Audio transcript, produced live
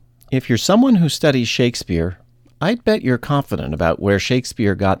If you're someone who studies Shakespeare, I'd bet you're confident about where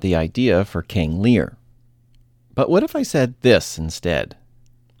Shakespeare got the idea for King Lear. But what if I said this instead?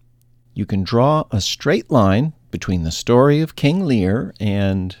 You can draw a straight line between the story of King Lear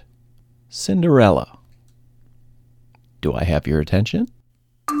and Cinderella. Do I have your attention?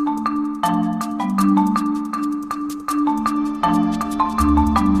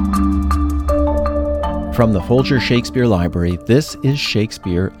 From the Folger Shakespeare Library, this is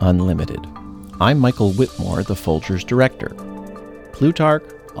Shakespeare Unlimited. I'm Michael Whitmore, the Folger's director. Plutarch,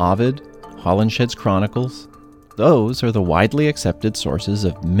 Ovid, Holinshed's Chronicles, those are the widely accepted sources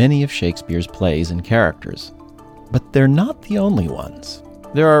of many of Shakespeare's plays and characters. But they're not the only ones.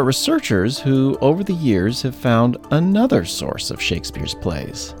 There are researchers who, over the years, have found another source of Shakespeare's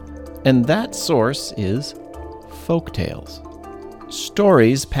plays. And that source is folktales.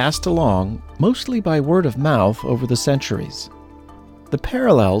 Stories passed along mostly by word of mouth over the centuries. The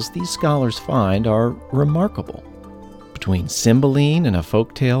parallels these scholars find are remarkable. Between Cymbeline and a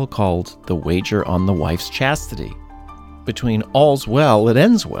folktale called The Wager on the Wife's Chastity. Between All's Well That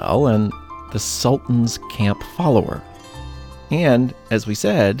Ends Well and The Sultan's Camp Follower. And, as we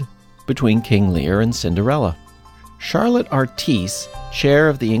said, between King Lear and Cinderella. Charlotte Artisse, chair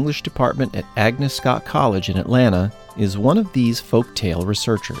of the English department at Agnes Scott College in Atlanta, is one of these folktale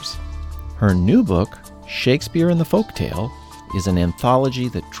researchers. Her new book, Shakespeare and the Folktale, is an anthology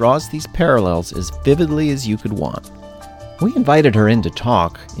that draws these parallels as vividly as you could want. We invited her in to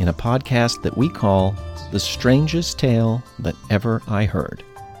talk in a podcast that we call The Strangest Tale That Ever I Heard.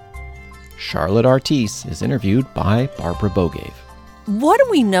 Charlotte Artisse is interviewed by Barbara Bogave. What do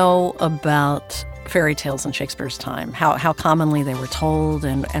we know about fairy tales in Shakespeare's time? How commonly they were told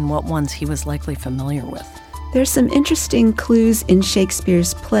and what ones he was likely familiar with? There's some interesting clues in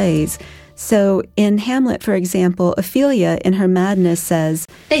Shakespeare's plays. So in Hamlet, for example, Ophelia in her madness says,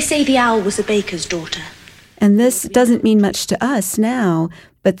 "They say the owl was a baker's daughter." And this doesn't mean much to us now,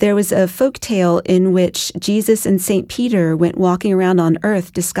 but there was a folk tale in which Jesus and St. Peter went walking around on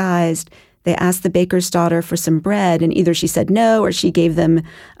earth disguised. They asked the baker's daughter for some bread, and either she said no or she gave them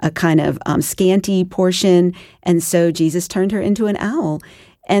a kind of scanty portion, and so Jesus turned her into an owl.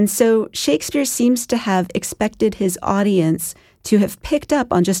 And so Shakespeare seems to have expected his audience to have picked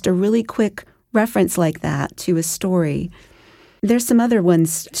up on just a really quick reference like that to a story. There's some other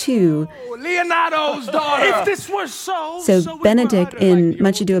ones, too. Leonardo's daughter! If this were So Benedict in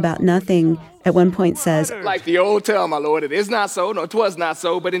Much Ado About Nothing at one point says, "Like the old tale, my lord, it is not so, nor 'twas not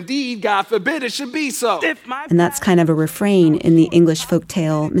so, but indeed, God forbid it should be so." And that's kind of a refrain in the English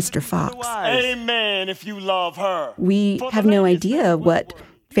folktale Mr. Fox. Amen, if you love her. We have no idea what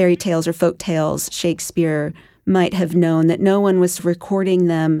fairy tales or folk tales Shakespeare might have known, that no one was recording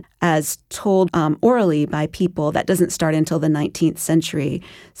them as told orally by people. That doesn't start until the 19th century.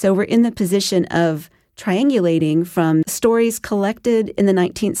 So we're in the position of triangulating from stories collected in the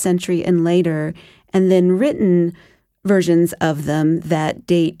 19th century and later, and then written versions of them that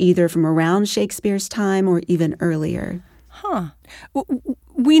date either from around Shakespeare's time or even earlier.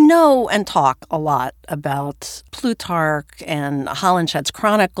 We know and talk a lot about Plutarch and Holinshed's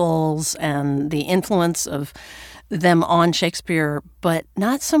Chronicles and the influence of them on Shakespeare, but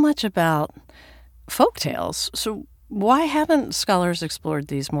not so much about folktales. So why haven't scholars explored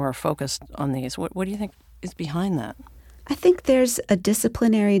these more focused on these? What do you think is behind that? I think there's a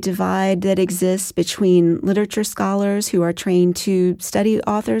disciplinary divide that exists between literature scholars who are trained to study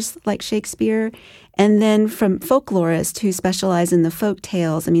authors like Shakespeare, and then from folklorists who specialize in the folk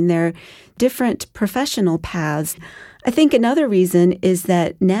tales. I mean, there are different professional paths. I think another reason is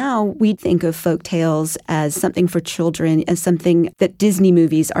that now we think of folk tales as something for children, as something that Disney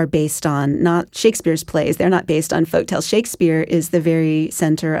movies are based on, not Shakespeare's plays. They're not based on folk tales. Shakespeare is the very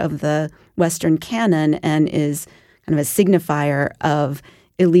center of the Western canon and is kind of a signifier of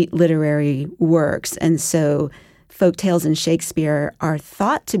elite literary works. And so folk tales and Shakespeare are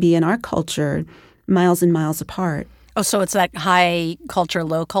thought to be in our culture miles and miles apart. Oh, so it's that high culture,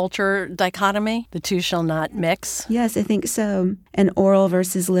 low culture dichotomy? The two shall not mix? Yes, I think so. And oral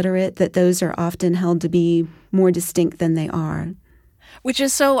versus literate, that those are often held to be more distinct than they are. Which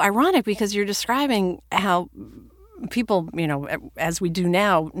is so ironic because you're describing how people, as we do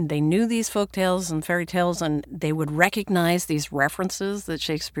now, they knew these folk tales and fairy tales, and they would recognize these references that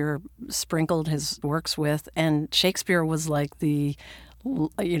Shakespeare sprinkled his works with. And Shakespeare was like the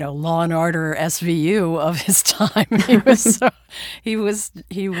Law and Order SVU of his time. He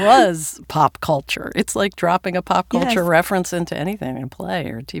was pop culture. It's like dropping a pop culture reference into anything in a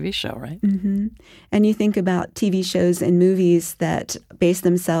play or a TV show, right? Mm-hmm. And you think about TV shows and movies that base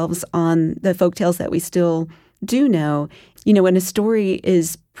themselves on the folktales that we still do know. You know, when a story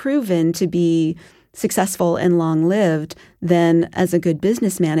is proven to be successful and long-lived, then as a good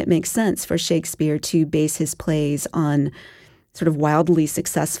businessman, it makes sense for Shakespeare to base his plays on sort of wildly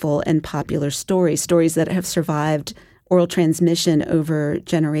successful and popular stories that have survived oral transmission over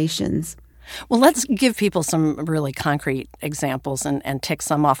generations. Well, let's give people some really concrete examples and tick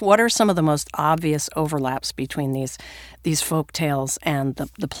some off. What are some of the most obvious overlaps between these folk tales and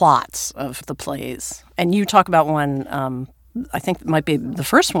the plots of the plays? And you talk about one, I think it might be the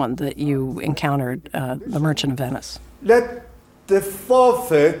first one that you encountered, The Merchant of Venice. Let the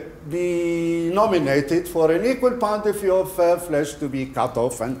forfeit be nominated for an equal quantity of fair flesh to be cut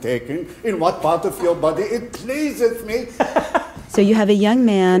off and taken in what part of your body it pleaseth me. So you have a young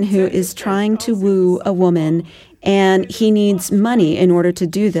man who is trying to woo a woman, and he needs money in order to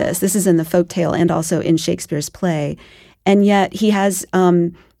do this. This is in the folktale and also in Shakespeare's play. And yet he has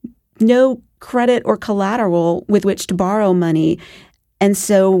no credit or collateral with which to borrow money. And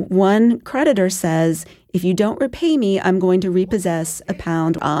so one creditor says, if you don't repay me, I'm going to repossess a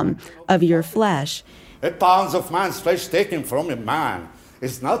pound of your flesh. A pound of man's flesh taken from a man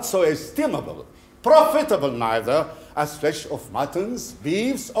is not so estimable, profitable neither, as flesh of muttons,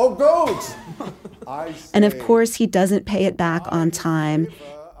 beefs, or goats. And of course, he doesn't pay it back on time.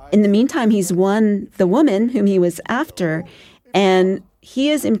 In the meantime, he's won the woman whom he was after, and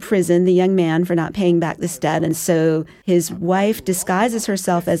he is imprisoned, the young man, for not paying back this debt. And so his wife disguises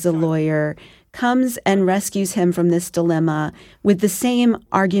herself as a lawyer, comes and rescues him from this dilemma with the same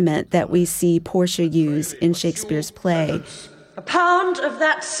argument that we see Portia use in Shakespeare's play. A pound of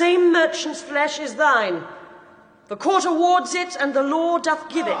that same merchant's flesh is thine. The court awards it, and the law doth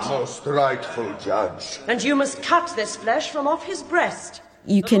give it. Most rightful judge. And you must cut this flesh from off his breast.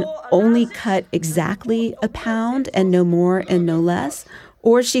 You can only cut exactly a pound and no more and no less.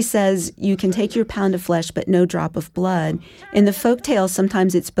 Or she says you can take your pound of flesh but no drop of blood. In the folktale,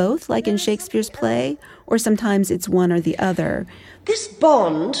 sometimes it's both, like in Shakespeare's play, or sometimes it's one or the other. This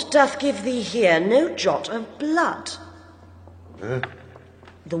bond doth give thee here no jot of blood.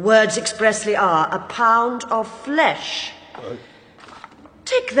 The words expressly are a pound of flesh.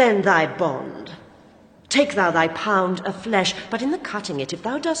 Take then thy bond. Take thou thy pound of flesh, but in the cutting it, if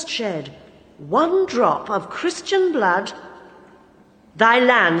thou dost shed one drop of Christian blood, thy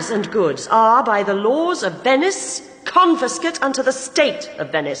lands and goods are by the laws of Venice confiscate unto the state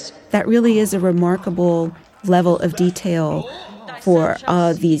of Venice. That really is a remarkable level of detail for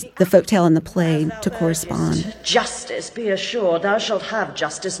the folktale and the play to correspond. Justice, be assured, thou shalt have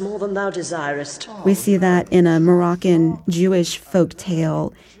justice more than thou desirest. We see that in a Moroccan Jewish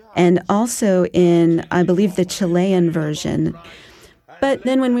folktale and also in, I believe, the Chilean version. But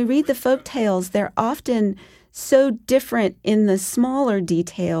then when we read the folktales, they're often so different in the smaller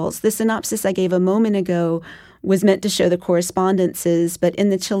details. The synopsis I gave a moment ago was meant to show the correspondences, but in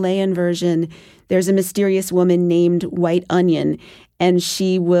the Chilean version, there's a mysterious woman named White Onion, and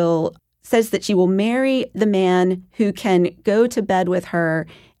she says that she will marry the man who can go to bed with her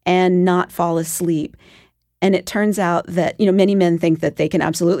and not fall asleep. And it turns out that, many men think that they can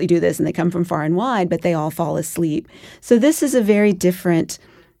absolutely do this and they come from far and wide, but they all fall asleep. So this is a very different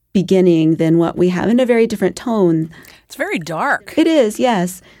beginning than what we have, in a very different tone. It's very dark. It is,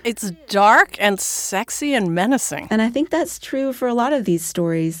 yes. It's dark and sexy and menacing. And I think that's true for a lot of these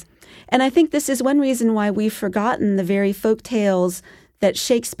stories. And I think this is one reason why we've forgotten the very folk tales that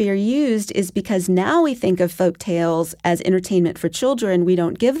Shakespeare used, is because now we think of folk tales as entertainment for children. We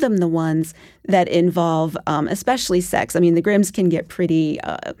don't give them the ones that involve especially sex. I mean, the Grimms can get pretty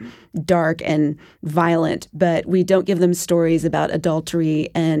dark and violent, but we don't give them stories about adultery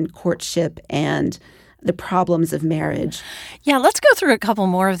and courtship and the problems of marriage. Yeah, let's go through a couple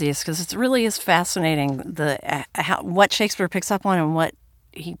more of these, because it really is fascinating what Shakespeare picks up on and what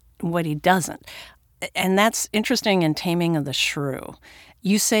he doesn't. And that's interesting in Taming of the Shrew.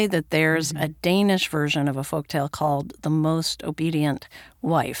 You say that there's a Danish version of a folktale called The Most Obedient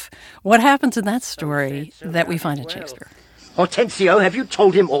Wife. What happens in that story that we find in Shakespeare? Hortensio, have you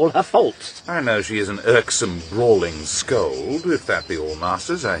told him all her faults? I know she is an irksome, brawling scold. If that be all,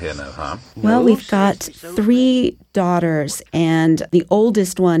 masters, I hear no harm. Well, we've got 3 daughters, and the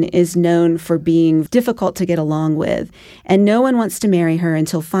oldest one is known for being difficult to get along with. And no one wants to marry her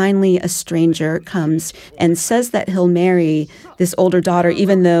until finally a stranger comes and says that he'll marry this older daughter,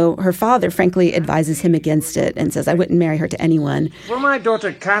 even though her father, frankly, advises him against it and says, I wouldn't marry her to anyone. For my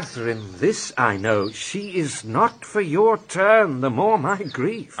daughter Catherine, this I know, she is not for your turn. return, the more my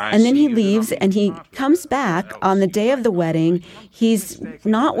grief. And then he leaves and he comes back on the day of the wedding. He's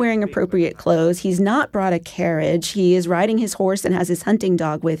not wearing appropriate clothes. He's not brought a carriage. He is riding his horse and has his hunting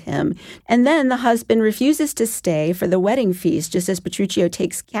dog with him. And then the husband refuses to stay for the wedding feast, just as Petruchio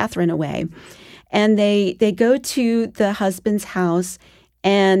takes Catherine away. And they go to the husband's house,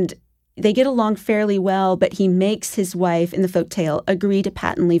 and they get along fairly well, but he makes his wife, in the folktale, agree to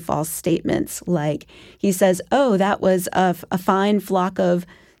patently false statements. Like, he says, oh, that was a fine flock of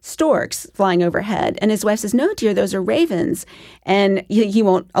storks flying overhead. And his wife says, no, dear, those are ravens. And he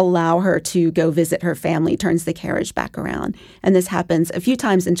won't allow her to go visit her family, turns the carriage back around. And this happens a few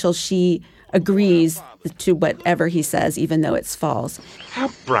times until she agrees to whatever he says, even though it's false. How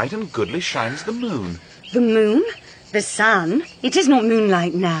bright and goodly shines the moon. The moon? The sun? It is not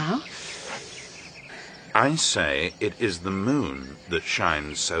moonlight now. I say it is the moon that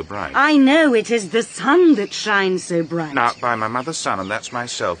shines so bright. I know it is the sun that shines so bright. Now, by my mother's son, and that's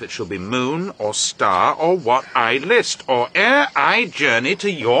myself, it shall be moon or star or what I list, or ere I journey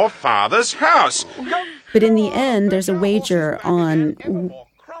to your father's house. But in the end, there's a wager on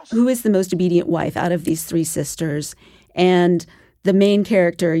who is the most obedient wife out of these three sisters. And the main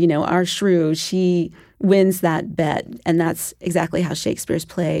character, our shrew, she wins that bet. And that's exactly how Shakespeare's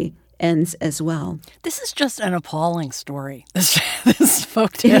play ends as well. This is just an appalling story, this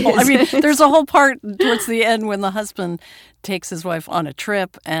folktale. I mean, there's a whole part towards the end when the husband takes his wife on a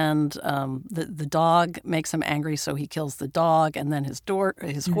trip, and the dog makes him angry, so he kills the dog, and then his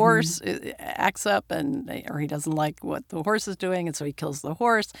horse acts up, or he doesn't like what the horse is doing, and so he kills the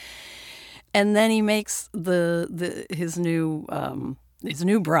horse. And then he makes his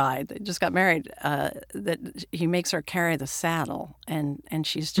new bride that just got married, that he makes her carry the saddle, and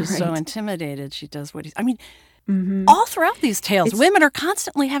she's just so intimidated. She does what all throughout these tales, women are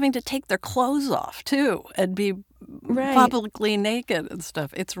constantly having to take their clothes off too and be publicly naked and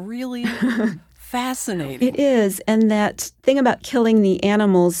stuff. It's really fascinating. It is, and that thing about killing the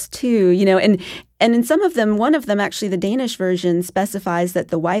animals too, and in some of them, one of them, actually the Danish version, specifies that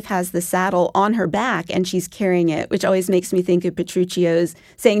the wife has the saddle on her back and she's carrying it, which always makes me think of Petruchio's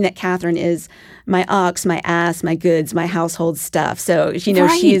saying that Catherine is my ox, my ass, my goods, my household stuff. So,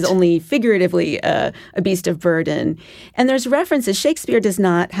 she is only figuratively a beast of burden. And there's references. Shakespeare does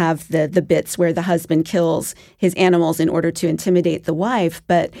not have the bits where the husband kills his animals in order to intimidate the wife,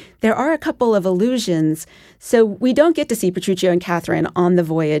 but there are a couple of allusions. So we don't get to see Petruchio and Catherine on the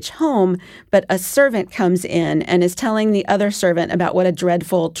voyage home, but a servant comes in and is telling the other servant about what a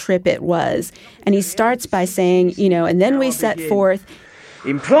dreadful trip it was. And he starts by saying, and then we set forth.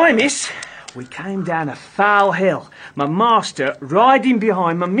 In Primus, we came down a foul hill, my master riding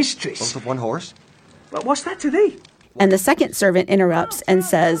behind my mistress. Both of one horse? Well, what's that to thee? And the second servant interrupts and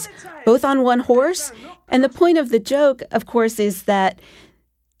says, both on one horse? And the point of the joke, of course, is that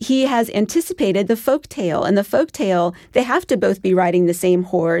he has anticipated the folktale. And the folktale, they have to both be riding the same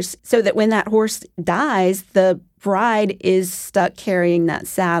horse so that when that horse dies, the bride is stuck carrying that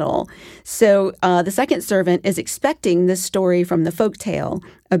saddle. So the second servant is expecting this story from the folktale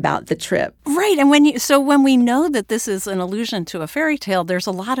about the trip. Right. And when we know that this is an allusion to a fairy tale, there's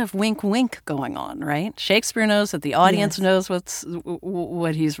a lot of wink wink going on, right? Shakespeare knows that the audience knows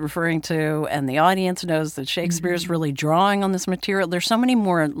what he's referring to, and the audience knows that Shakespeare's really drawing on this material. There's so many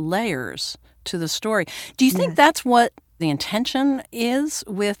more layers to the story. Do you think that's what the intention is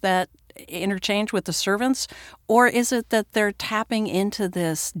with that interchange with the servants, or is it that they're tapping into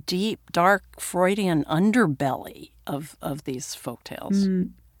this deep, dark Freudian underbelly of these folktales?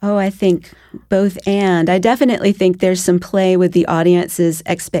 Oh, I think both and. I definitely think there's some play with the audience's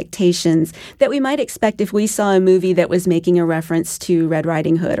expectations that we might expect if we saw a movie that was making a reference to Red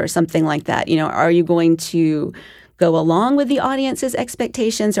Riding Hood or something like that. Are you going to go along with the audience's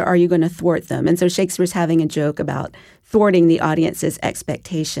expectations, or are you going to thwart them? And so Shakespeare's having a joke about thwarting the audience's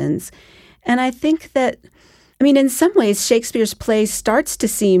expectations. And I think that, in some ways, Shakespeare's play starts to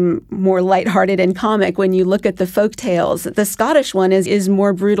seem more lighthearted and comic when you look at the folk tales. The Scottish one is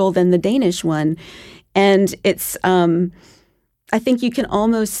more brutal than the Danish one. And it's, I think you can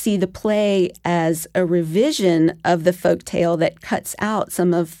almost see the play as a revision of the folk tale that cuts out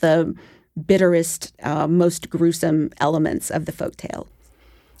some of the bitterest, most gruesome elements of the folk tale.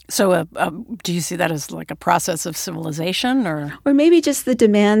 So do you see that as like a process of civilization, or maybe just the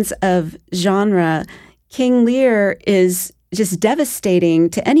demands of genre? King Lear is just devastating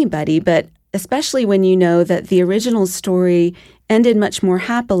to anybody, but especially when you know that the original story ended much more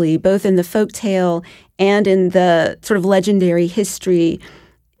happily, both in the folk tale and in the sort of legendary history.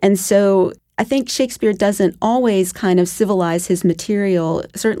 And so I think Shakespeare doesn't always kind of civilize his material.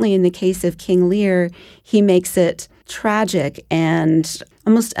 Certainly in the case of King Lear, he makes it tragic and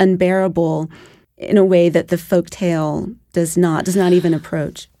almost unbearable in a way that the folktale does not even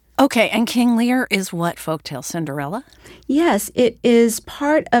approach. Okay, and King Lear is what folktale? Cinderella? Yes, it is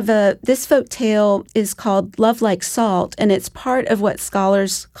part of this folktale is called Love Like Salt, and it's part of what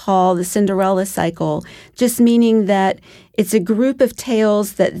scholars call the Cinderella cycle, just meaning that it's a group of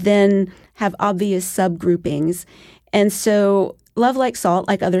tales that then have obvious subgroupings. And so Love Like Salt,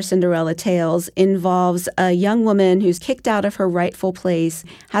 like other Cinderella tales, involves a young woman who's kicked out of her rightful place,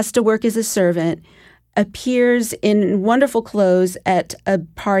 has to work as a servant, appears in wonderful clothes at a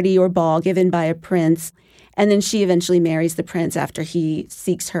party or ball given by a prince, and then she eventually marries the prince after he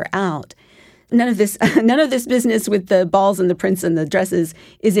seeks her out. None of this business with the balls and the prince and the dresses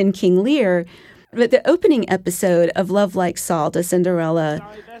is in King Lear, but the opening episode of Love Like Salt, a Cinderella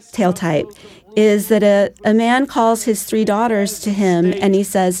tale type, is that a man calls his 3 daughters to him and he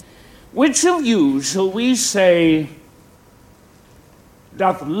says, "Which of you shall we say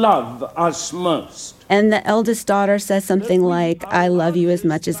doth love us most?" And the eldest daughter says something like, "I love you as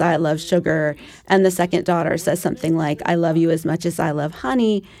much as I love sugar." And the second daughter says something like, "I love you as much as I love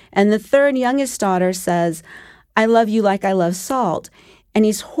honey." And the third youngest daughter says, "I love you like I love salt." And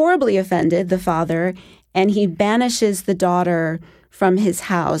he's horribly offended, the father, and he banishes the daughter from his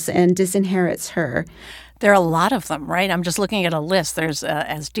house and disinherits her. There are a lot of them, right? I'm just looking at a list. There's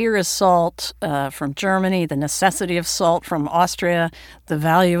As Dear as Salt from Germany, The Necessity of Salt from Austria, The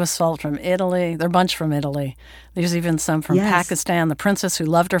Value of Salt from Italy. They're a bunch from Italy. There's even some from Pakistan. The Princess Who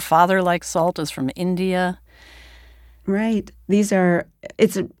Loved Her Father Like Salt is from India. Right. It's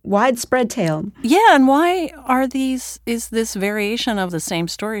a widespread tale. Yeah, and why is this variation of the same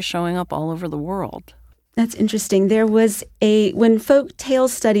story showing up all over the world? That's interesting. There was when folk tale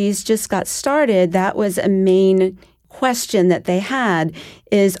studies just got started, that was a main question that they had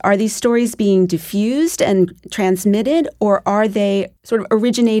is, are these stories being diffused and transmitted, or are they sort of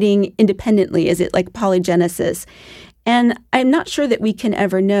originating independently? Is it like polygenesis? And I'm not sure that we can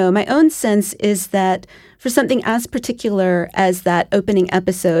ever know. My own sense is that for something as particular as that opening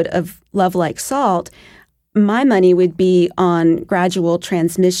episode of Love Like Salt, my money would be on gradual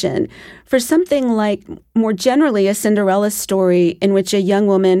transmission. For something like, more generally, a Cinderella story in which a young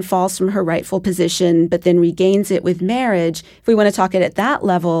woman falls from her rightful position but then regains it with marriage, if we want to talk it at that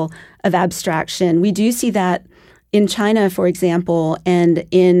level of abstraction, we do see that in China, for example, and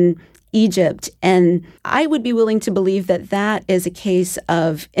in Egypt. And I would be willing to believe that that is a case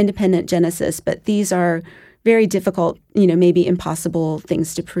of independent genesis, but these are very difficult, maybe impossible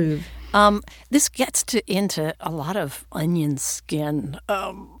things to prove. This gets into a lot of onion skin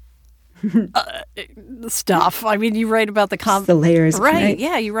stuff. I mean, you write about the layers, right?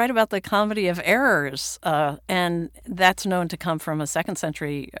 Yeah, you write about the Comedy of Errors, and that's known to come from a 2nd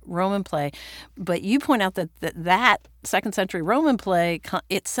century Roman play. But you point out that 2nd century Roman play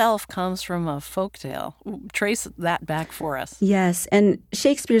itself comes from a folktale. Trace that back for us. Yes, and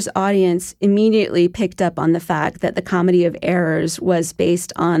Shakespeare's audience immediately picked up on the fact that the Comedy of Errors was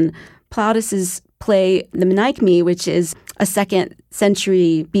based on Plautus's play, The Menechmi, which is a 2nd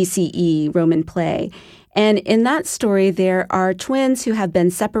century BCE Roman play. And in that story, there are twins who have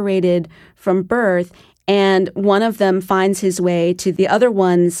been separated from birth, and one of them finds his way to the other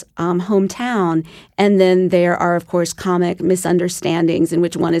one's hometown. And then there are, of course, comic misunderstandings in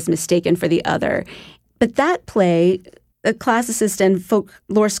which one is mistaken for the other. But that play, the classicist and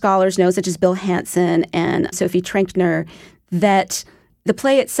folklore scholars know, such as Bill Hansen and Sophie Trenkner, that the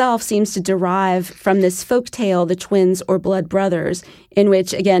play itself seems to derive from this folk tale, The Twins or Blood Brothers, in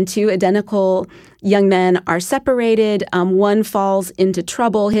which, again, 2 identical young men are separated. One falls into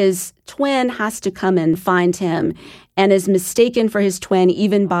trouble. His twin has to come and find him and is mistaken for his twin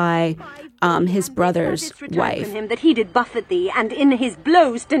even by his brother's wife. From him that he did buffet thee, and in his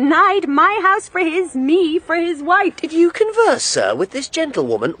blows denied my house for me for his wife. Did you converse, sir, with this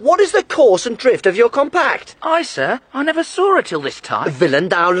gentlewoman? What is the course and drift of your compact? Aye, sir, I never saw her till this time. Villain,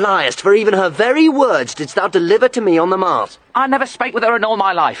 thou liest, for even her very words didst thou deliver to me on the mart. I never spake with her in all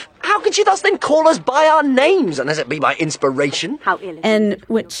my life. How could she thus then call us by our names, unless it be by inspiration? How ill. And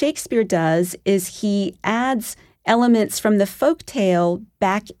what Shakespeare does is he adds elements from the folk tale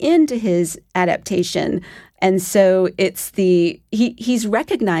back into his adaptation. And so it's he's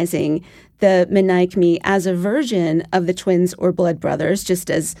recognizing the Menechmi as a version of the Twins or Blood Brothers, just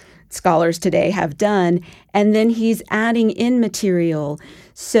as scholars today have done. And then he's adding in material.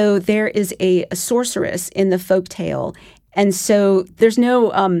 So there is a sorceress in the folk tale. And so there's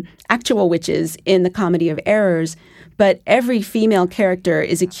no actual witches in the Comedy of Errors, but every female character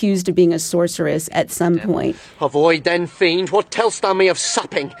is accused of being a sorceress at some point. Avoid then, fiend, what tell'st thou me of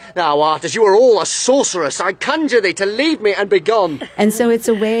supping? Thou art, as you are all, a sorceress. I conjure thee to leave me and be gone. And so it's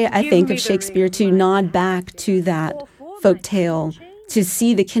a way, I think, of Shakespeare to nod back to that folk tale, to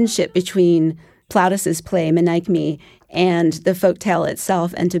see the kinship between Plautus's play, Menaechmi, and the folk tale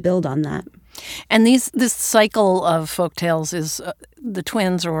itself, and to build on that. And this cycle of folk tales is the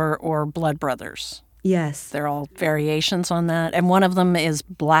twins or blood brothers. Yes. They're all variations on that. And one of them is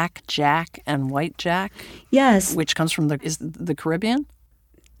Black Jack and White Jack. Yes. Which comes from the Caribbean?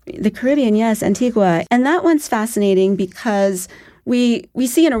 The Caribbean, yes, Antigua. And that one's fascinating because we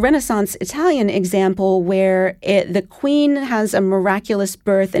see in a Renaissance Italian example where the queen has a miraculous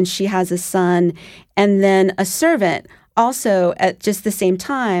birth and she has a son, and then a servant also at just the same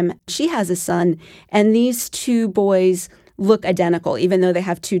time, she has a son, and these two boys look identical, even though they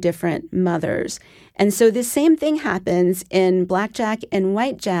have two different mothers. And so the same thing happens in Black Jack and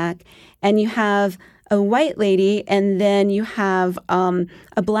White Jack, and you have a white lady, and then you have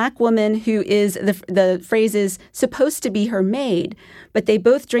a black woman who is, the phrase is, supposed to be her maid, but they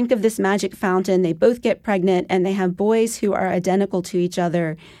both drink of this magic fountain, they both get pregnant, and they have boys who are identical to each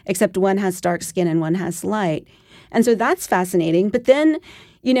other, except one has dark skin and one has light. And so that's fascinating. But then,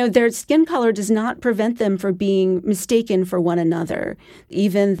 their skin color does not prevent them from being mistaken for one another.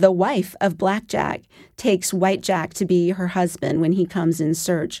 Even the wife of Black Jack takes White Jack to be her husband when he comes in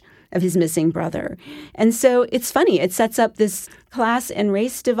search of his missing brother. And so it's funny. It sets up this class and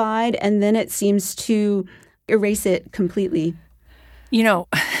race divide, and then it seems to erase it completely.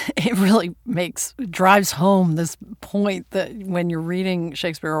 It really drives home this point that when you're reading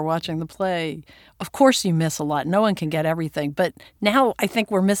Shakespeare or watching the play, of course you miss a lot. No one can get everything. But now I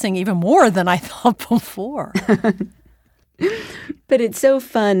think we're missing even more than I thought before. But it's so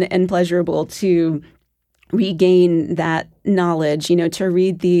fun and pleasurable to regain that knowledge, to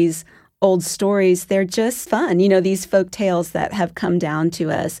read these old stories. They're just fun, these folk tales that have come down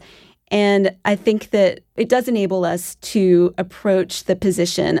to us. And I think that it does enable us to approach the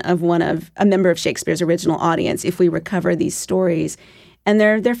position of a member of Shakespeare's original audience if we recover these stories. And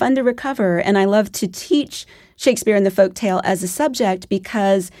they're fun to recover. And I love to teach Shakespeare and the folk tale as a subject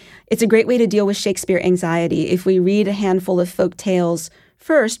because it's a great way to deal with Shakespeare anxiety. If we read a handful of folk tales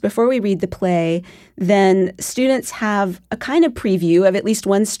first, before we read the play, then students have a kind of preview of at least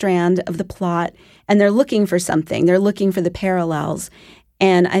one strand of the plot, and they're looking for something. They're looking for the parallels.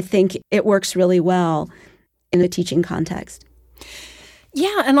 And I think it works really well in the teaching context.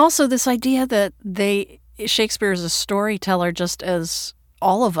 Yeah, and also this idea that Shakespeare is a storyteller just as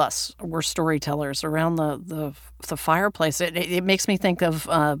all of us were storytellers around the fireplace. It makes me think of,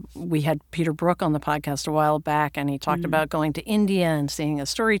 we had Peter Brook on the podcast a while back, and he talked about going to India and seeing a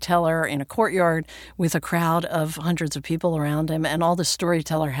storyteller in a courtyard with a crowd of hundreds of people around him, and all the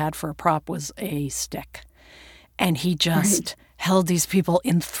storyteller had for a prop was a stick. And he just held these people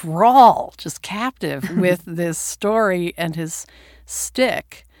in thrall, just captive with this story and his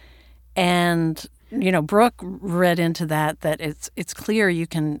stick. And, Brooke read into that it's clear you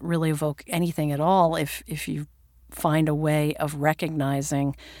can really evoke anything at all if you find a way of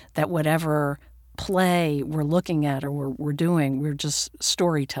recognizing that whatever play we're looking at or we're doing, we're just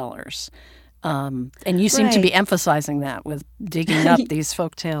storytellers. And you seem to be emphasizing that with digging up these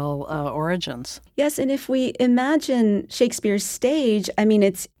folktale origins. Yes, and if we imagine Shakespeare's stage,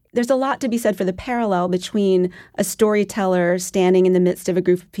 there's a lot to be said for the parallel between a storyteller standing in the midst of a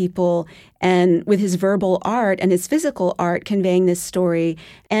group of people and with his verbal art and his physical art conveying this story.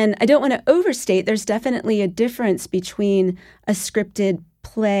 And I don't want to overstate, there's definitely a difference between a scripted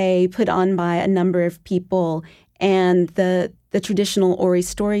play put on by a number of people and the traditional Ori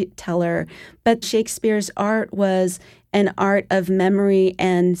storyteller. But Shakespeare's art was an art of memory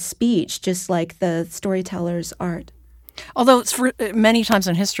and speech, just like the storyteller's art. Although many times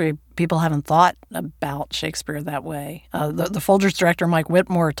in history, people haven't thought about Shakespeare that way. The Folgers director, Mike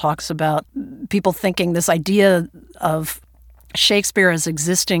Whitmore, talks about people thinking this idea of Shakespeare as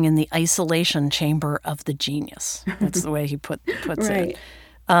existing in the isolation chamber of the genius. That's the way he puts it.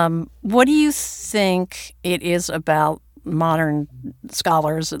 What do you think it is about modern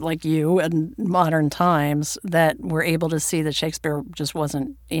scholars like you and modern times that were able to see that Shakespeare just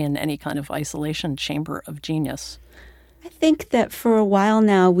wasn't in any kind of isolation chamber of genius? I think that for a while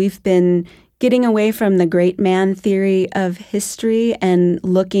now we've been getting away from the great man theory of history and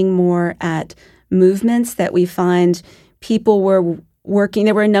looking more at movements that we find people were working.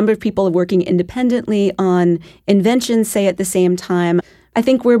 There were a number of people working independently on inventions, say, at the same time. I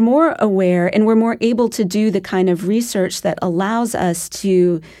think we're more aware and we're more able to do the kind of research that allows us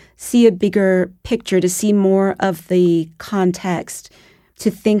to see a bigger picture, to see more of the context, to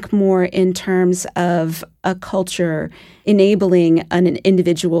think more in terms of a culture enabling an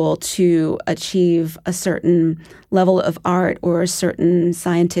individual to achieve a certain level of art or a certain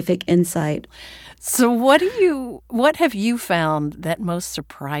scientific insight. So what have you found that most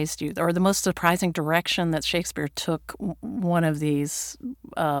surprised you, or the most surprising direction that Shakespeare took one of these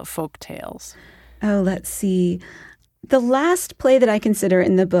folk tales? Oh, let's see. The last play that I consider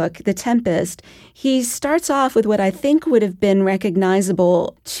in the book, The Tempest, he starts off with what I think would have been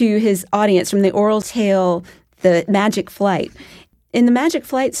recognizable to his audience from the oral tale, The Magic Flight. In the Magic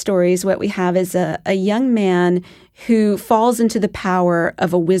Flight stories, what we have is a young man who falls into the power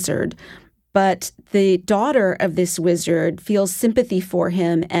of a wizard. But the daughter of this wizard feels sympathy for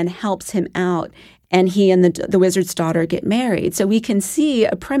him and helps him out. And he and the wizard's daughter get married. So we can see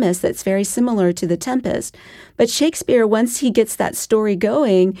a premise that's very similar to The Tempest. But Shakespeare, once he gets that story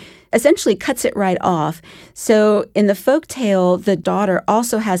going, essentially cuts it right off. So in the folk tale, the daughter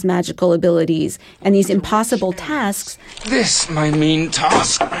also has magical abilities and these impossible tasks. This, my mean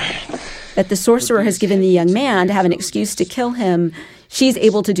task. That the sorcerer has given the young man to have an excuse to kill him, she's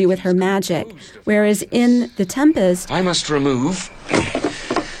able to do with her magic. Whereas in The Tempest, I must remove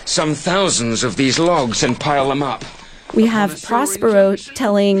some thousands of these logs and pile them up. We have Prospero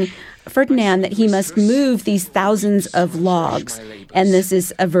telling Ferdinand that he must move these thousands of logs. And this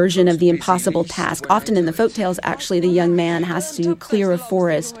is a version of the impossible task. Often in the folktales, actually, the young man has to clear a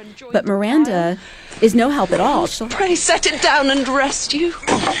forest. But Miranda is no help at all. Pray set it down and rest you.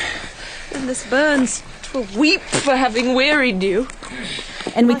 When this burns, 'twill weep for having wearied you.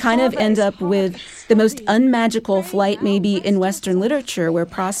 And we kind of end up with the most unmagical flight maybe in Western literature, where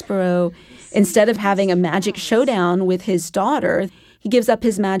Prospero, instead of having a magic showdown with his daughter, he gives up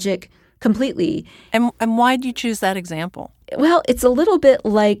his magic completely. And why did you choose that example? Well, it's a little bit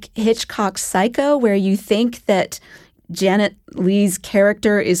like Hitchcock's Psycho, where you think that Janet Leigh's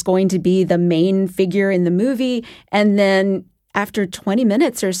character is going to be the main figure in the movie, and then after 20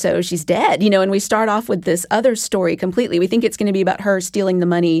 minutes or so, she's dead, and we start off with this other story completely. We think it's going to be about her stealing the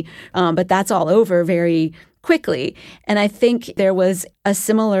money, but that's all over very quickly. And I think there was a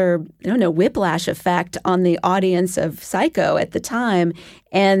similar, whiplash effect on the audience of Psycho at the time,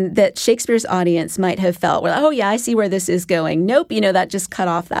 and that Shakespeare's audience might have felt, well, oh yeah, I see where this is going. Nope, that just cut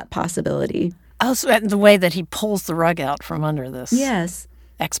off that possibility. Also, the way that he pulls the rug out from under this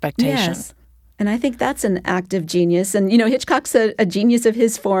expectation. Yes. And I think that's an act of genius. And, Hitchcock's a genius of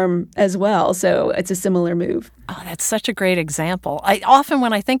his form as well. So it's a similar move. Oh, that's such a great example. Often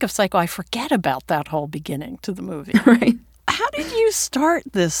when I think of Psycho, I forget about that whole beginning to the movie. Right. How did you start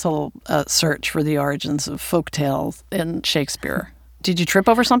this whole search for the origins of folktales in Shakespeare? Did you trip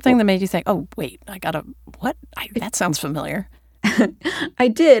over something that made you think, oh, wait, that sounds familiar. I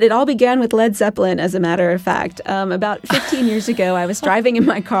did. It all began with Led Zeppelin, as a matter of fact. About 15 years ago, I was driving in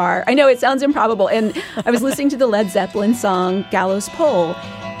my car. I know it sounds improbable. And I was listening to the Led Zeppelin song, Gallows Pole.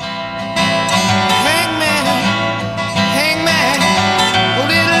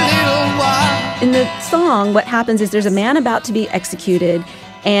 In the song, what happens is there's a man about to be executed,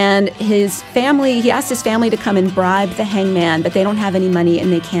 and his family, he asked his family to come and bribe the hangman, but they don't have any money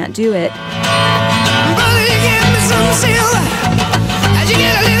and they can't do it.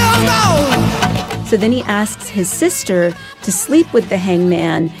 So then he asks his sister to sleep with the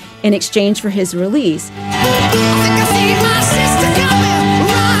hangman in exchange for his release.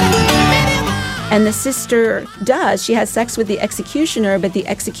 And the sister does. She has sex with the executioner, but the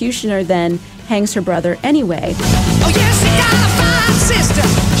executioner then hangs her brother anyway. Oh, yes, she got a fine sister.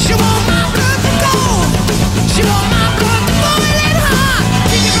 She want my blood to go. She want my blood to boil it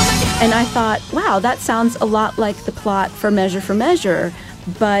hot. And I thought, wow, that sounds a lot like the plot for Measure,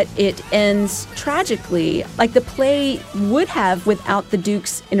 but it ends tragically, like the play would have without the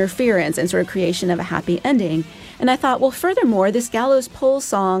Duke's interference and sort of creation of a happy ending. And I thought, well, furthermore, this Gallows Pole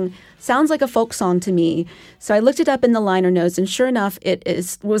song sounds like a folk song to me. So I looked it up in the liner notes, and sure enough,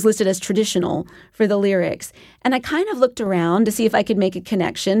 was listed as traditional for the lyrics. And I kind of looked around to see if I could make a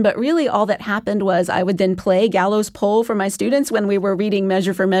connection, but really all that happened was I would then play Gallows Pole for my students when we were reading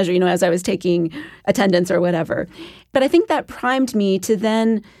Measure for Measure, as I was taking attendance or whatever. But I think that primed me to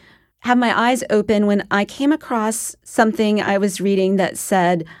then have my eyes open when I came across something I was reading that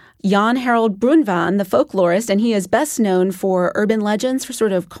said, Jan Harold Brunvan, the folklorist, and he is best known for urban legends, for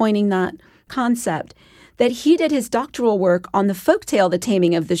sort of coining that concept, that he did his doctoral work on the folktale The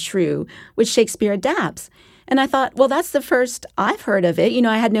Taming of the Shrew, which Shakespeare adapts. And I thought, well, that's the first I've heard of it.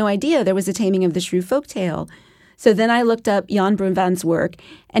 I had no idea there was a Taming of the Shrew folktale. So then I looked up Jan Brunvan's work,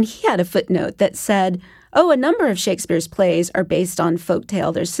 and he had a footnote that said, a number of Shakespeare's plays are based on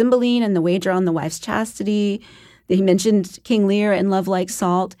folktale. There's Cymbeline and The Wager on the Wife's Chastity. He mentioned King Lear and Love Like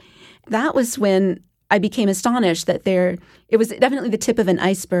Salt. That was when I became astonished that it was definitely the tip of an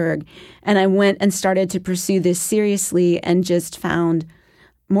iceberg. And I went and started to pursue this seriously and just found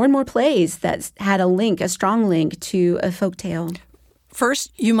more and more plays that had a strong link to a folktale.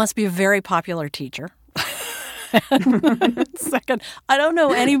 First, you must be a very popular teacher. Second, I don't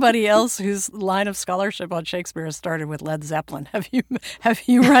know anybody else whose line of scholarship on Shakespeare has started with Led Zeppelin. Have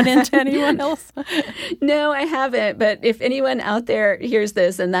you run into anyone else? No, I haven't. But if anyone out there hears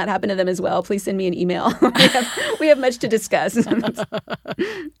this and that happened to them as well, please send me an email. We have much to discuss.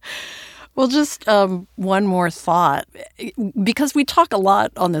 Well, just one more thought, because we talk a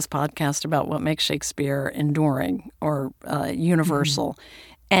lot on this podcast about what makes Shakespeare enduring or universal.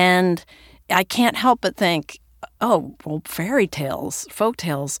 Mm-hmm. And I can't help but think, fairy tales, folk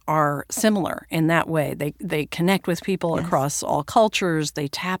tales are similar in that way. They connect with people across all cultures. They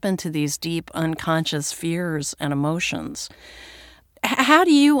tap into these deep unconscious fears and emotions. How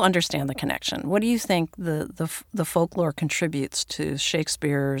do you understand the connection? What do you think the folklore contributes to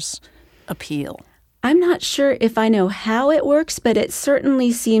Shakespeare's appeal? I'm not sure if I know how it works, but it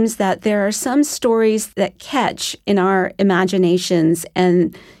certainly seems that there are some stories that catch in our imaginations,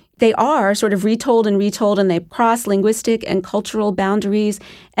 and they are sort of retold, and they cross linguistic and cultural boundaries.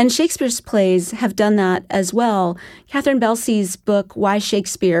 And Shakespeare's plays have done that as well. Catherine Belsey's book, Why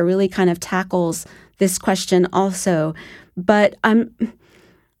Shakespeare, really kind of tackles this question also. But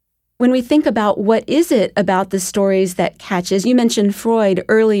when we think about what is it about the stories that catches, you mentioned Freud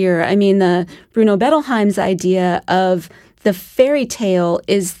earlier. I mean, the Bruno Bettelheim's idea of the fairy tale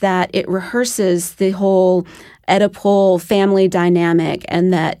is that it rehearses the whole Oedipal family dynamic,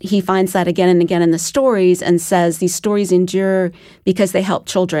 and that he finds that again and again in the stories and says these stories endure because they help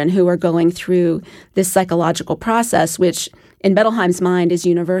children who are going through this psychological process, which in Bettelheim's mind is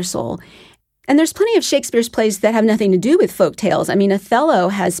universal. And there's plenty of Shakespeare's plays that have nothing to do with folk tales. I mean, Othello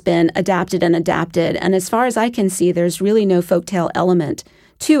has been adapted, and as far as I can see, there's really no folktale element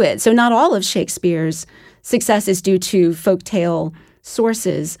to it. So not all of Shakespeare's success is due to folktale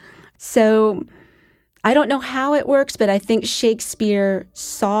sources. So I don't know how it works, but I think Shakespeare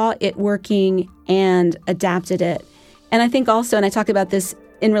saw it working and adapted it. And I think also, and I talk about this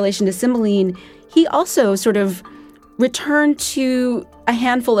in relation to Cymbeline, he also sort of returned to a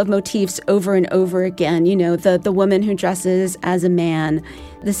handful of motifs over and over again. You know, the woman who dresses as a man,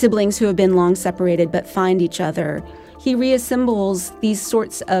 the siblings who have been long separated but find each other. He reassembles these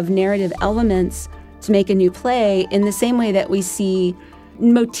sorts of narrative elements to make a new play in the same way that we see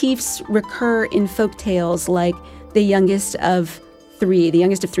motifs recur in folk tales, like the youngest of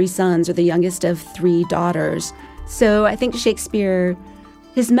three sons, or the youngest of three daughters. So I think Shakespeare,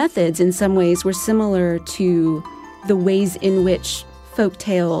 his methods in some ways were similar to the ways in which folk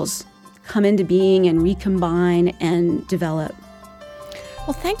tales come into being and recombine and develop.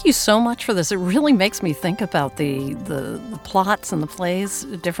 Well, thank you so much for this. It really makes me think about the plots and the plays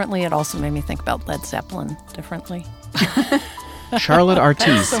differently. It also made me think about Led Zeppelin differently. Charlotte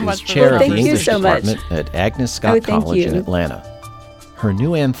Artis is chair of the English department at Agnes Scott College in Atlanta. Her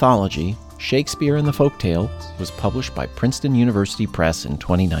new anthology, Shakespeare and the Folktale, was published by Princeton University Press in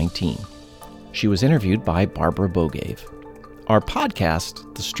 2019. She was interviewed by Barbara Bogave. Our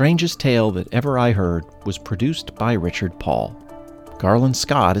podcast, The Strangest Tale That Ever I Heard, was produced by Richard Paul. Garland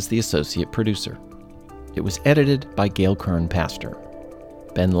Scott is the associate producer. It was edited by Gail Kern-Pastor.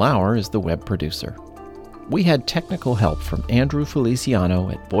 Ben Lauer is the web producer. We had technical help from Andrew Feliciano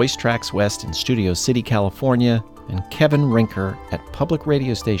at Voice Tracks West in Studio City, California, and Kevin Rinker at public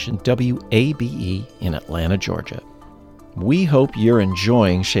radio station WABE in Atlanta, Georgia. We hope you're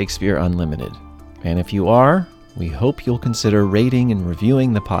enjoying Shakespeare Unlimited. And if you are, we hope you'll consider rating and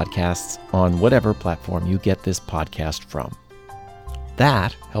reviewing the podcasts on whatever platform you get this podcast from.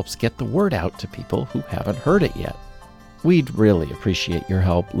 That helps get the word out to people who haven't heard it yet. We'd really appreciate your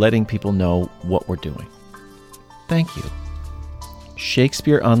help letting people know what we're doing. Thank you.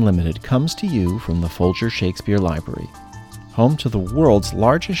 Shakespeare Unlimited comes to you from the Folger Shakespeare Library. Home to the world's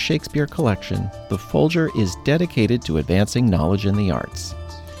largest Shakespeare collection, the Folger is dedicated to advancing knowledge in the arts.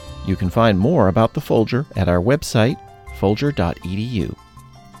 You can find more about the Folger at our website, folger.edu.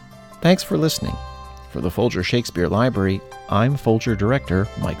 Thanks for listening. For the Folger Shakespeare Library, I'm Folger Director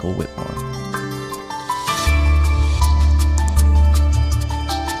Michael Whitmore.